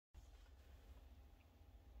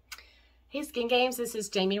Hey Skin Games, this is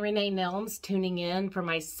Jamie Renee Nelms tuning in for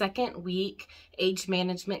my second week age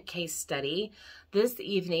management case study. This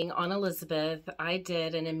evening on Elizabeth, I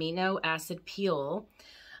did an amino acid peel.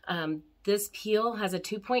 This peel has a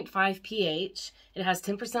 2.5 pH. It has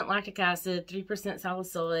 10% lactic acid, 3%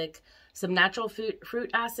 salicylic, some natural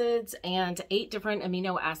fruit acids, and 8 different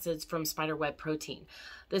amino acids from spiderweb protein.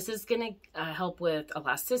 This is going to help with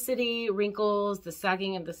elasticity, wrinkles, the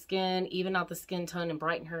sagging of the skin, even out the skin tone and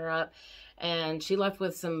brighten her up. And she left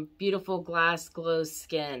with some beautiful glass glow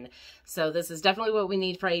skin. So this is definitely what we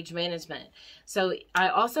need for age management. So I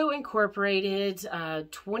also incorporated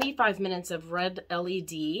 25 minutes of red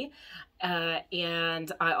LED,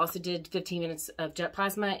 and I also did 15 minutes of jet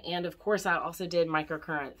plasma, and of course I also did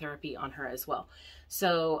microcurrent therapy on her as well.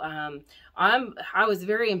 So I was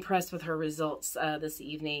very impressed with her results this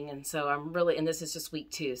evening, and so and this is just week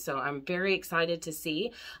 2, so I'm very excited to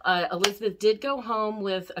see. Elizabeth did go home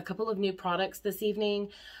with a couple of new products this evening.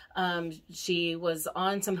 She was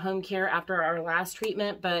on some home care after our last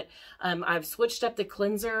treatment, but I've switched up the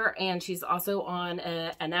cleanser, and she's also on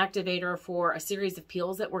an activator for a series of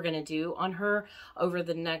peels that we're going to do on her over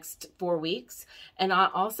the next 4 weeks. And I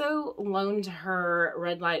also loaned her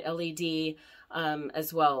red light LED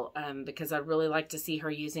as well, because I really like to see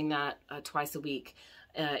her using that twice a week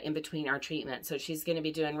in between our treatment. So she's going to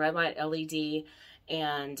be doing red light LED,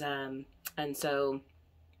 and so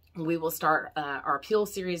we will start our peel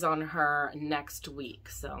series on her next week.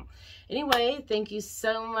 So anyway, thank you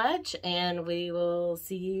so much, and we will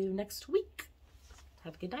see you next week.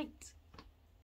 Have a good night.